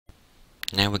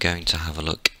Now we're going to have a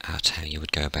look at how you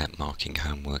would go about marking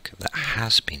homework that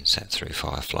has been set through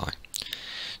Firefly.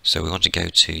 So we want to go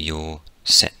to your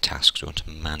set tasks. We want to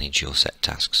manage your set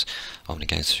tasks. I want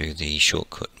to go through the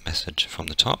shortcut method from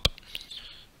the top.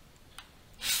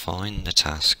 Find the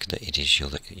task that it is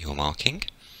you're marking.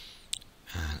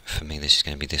 For me this is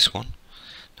going to be this one.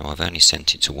 Now I've only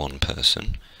sent it to one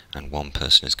person and one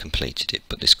person has completed it,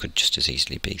 but this could just as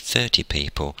easily be 30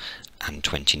 people and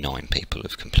 29 people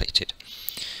have completed.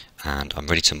 And I'm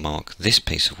ready to mark this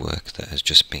piece of work that has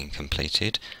just been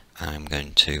completed, and I'm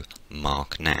going to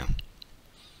mark now.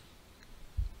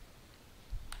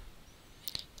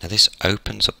 Now this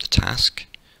opens up the task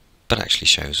but actually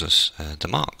shows us the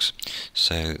marks.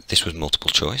 So this was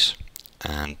multiple choice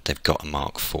and they've got a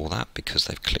mark for that because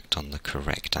they've clicked on the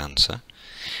correct answer.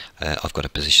 I've got a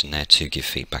position there to give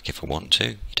feedback if I want to.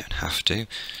 You don't have to,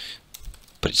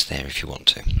 but it's there if you want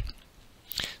to.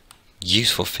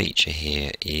 Useful feature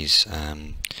here is,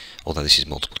 although this is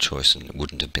multiple choice and it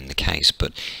wouldn't have been the case,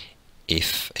 but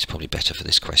if it's probably better for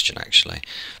this question actually,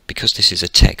 because this is a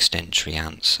text entry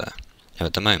answer. Now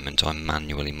at the moment I'm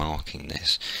manually marking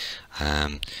this,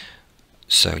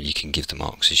 so you can give the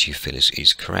marks as you feel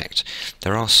is correct.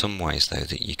 There are some ways though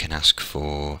that you can ask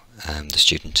for the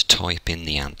student to type in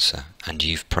the answer, and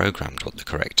you've programmed what the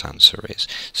correct answer is.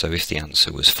 So if the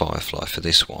answer was Firefly for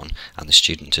this one and the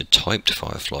student had typed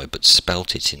Firefly but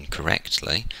spelt it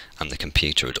incorrectly and the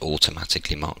computer had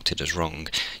automatically marked it as wrong,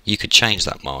 you could change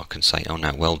that mark and say, oh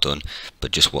no, well done,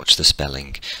 but just watch the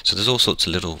spelling. So there's all sorts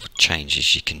of little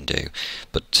changes you can do,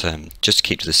 but just to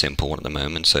keep to the simple one at the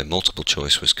moment, so multiple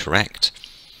choice was correct.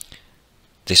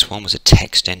 This one was a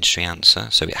text entry answer,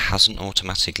 so it hasn't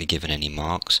automatically given any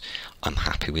marks. I'm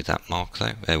happy with that mark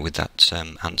though, with that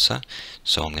answer,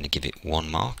 so I'm going to give it 1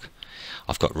 mark.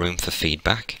 I've got room for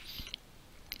feedback.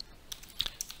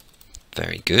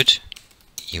 Very good.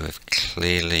 You have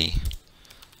clearly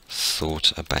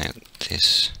thought about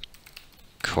this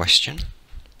question.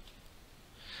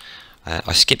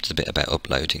 I skipped the bit about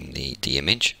uploading the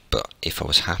image, but if I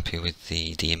was happy with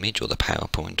the image or the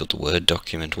PowerPoint or the Word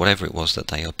document, whatever it was that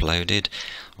they uploaded,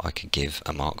 I could give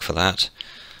a mark for that.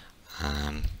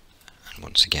 And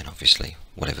once again, obviously,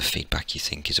 whatever feedback you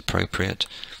think is appropriate.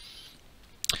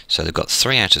 So they've got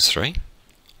 3 out of 3.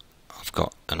 I've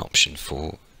got an option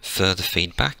for further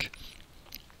feedback.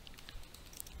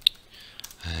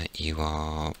 You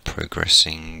are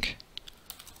progressing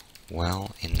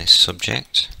well in this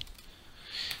subject.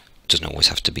 Doesn't always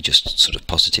have to be just sort of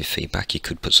positive feedback. You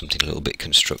could put something a little bit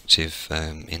constructive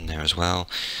in there as well.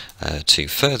 To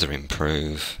further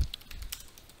improve,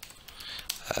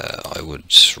 I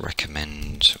would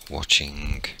recommend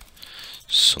watching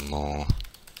some more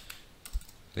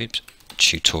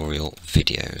tutorial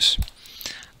videos,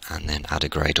 and then add a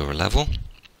grade or a level.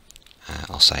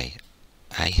 I'll say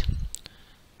A,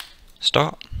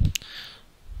 start.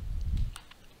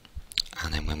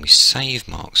 And then when we save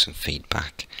marks and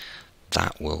feedback,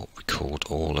 that will record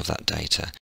all of that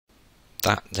data.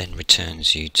 That then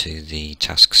returns you to the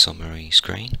task summary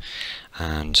screen,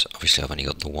 and obviously I've only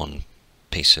got the one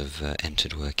piece of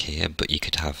entered work here, but you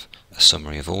could have a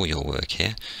summary of all your work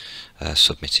here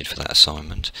submitted for that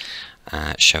assignment,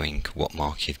 showing what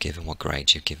mark you've given, what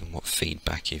grade you've given, what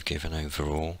feedback you've given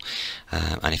overall,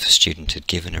 and if a student had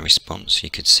given a response, you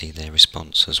could see their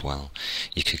response as well.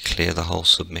 You could clear the whole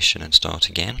submission and start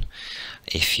again.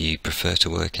 If you prefer to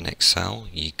work in Excel,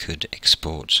 you could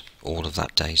export all of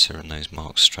that data and those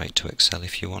marks straight to Excel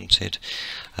if you wanted,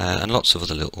 and lots of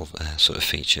other little sort of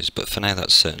features, but for now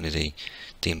that's certainly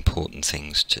the important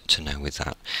things to know with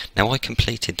that. Now I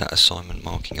completed that assignment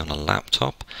marking on a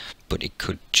laptop, but it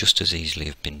could just as easily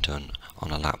have been done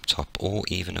on a laptop or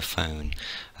even a phone.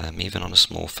 Even on a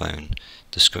small phone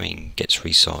the screen gets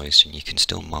resized and you can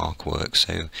still mark work,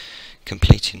 so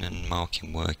completing and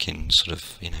marking work in sort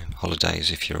of, you know, holidays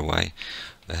if you're away,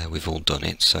 we've all done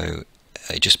it, so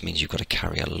it just means you've got to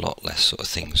carry a lot less sort of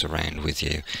things around with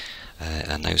you,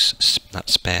 and that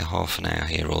spare half an hour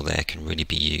here or there can really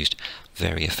be used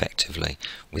very effectively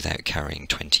without carrying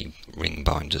 20 ring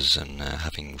binders and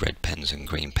having red pens and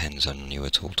green pens on you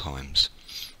at all times.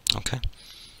 Okay.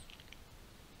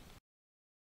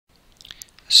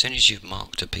 As soon as you've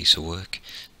marked a piece of work,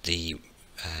 the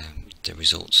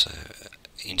results are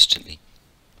instantly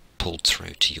pulled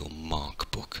through to your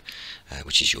mark book,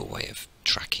 which is your way of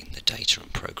tracking the data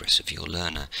and progress of your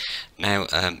learner. Now,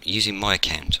 using my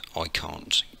account, I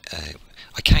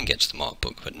can get to the mark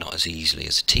book, but not as easily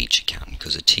as a teacher can,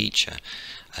 because a teacher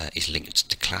is linked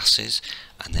to classes,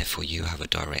 and therefore you have a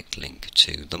direct link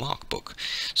to the mark book.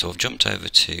 So I've jumped over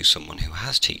to someone who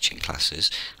has teaching classes,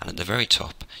 and at the very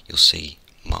top you'll see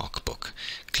mark book.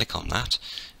 click on that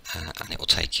and it will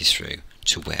take you through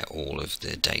to where all of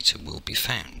the data will be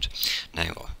found.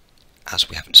 Now, as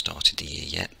we haven't started the year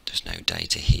yet, there's no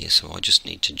data here, so I just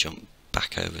need to jump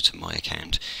back over to my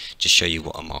account to show you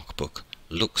what a markbook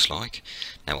looks like.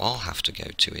 Now I'll have to go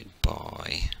to it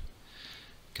by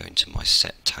going to my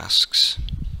set tasks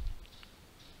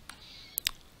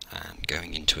and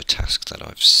going into a task that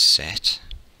I've set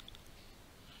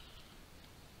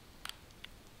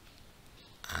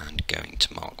and going to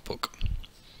markbook.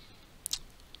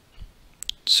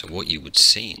 So what you would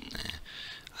see in there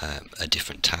are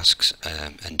different tasks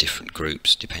and different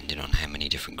groups depending on how many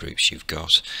different groups you've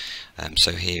got.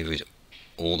 So here is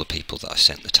all the people that I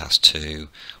sent the task to,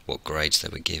 what grades they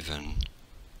were given.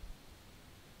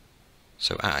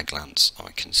 So at a glance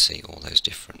I can see all those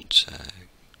different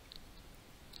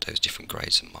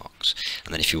grades and marks.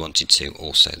 And then if you wanted to,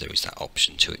 also there is that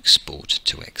option to export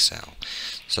to Excel.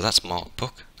 So that's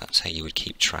Markbook. That's how you would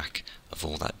keep track of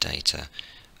all that data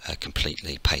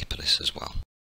completely paperless as well.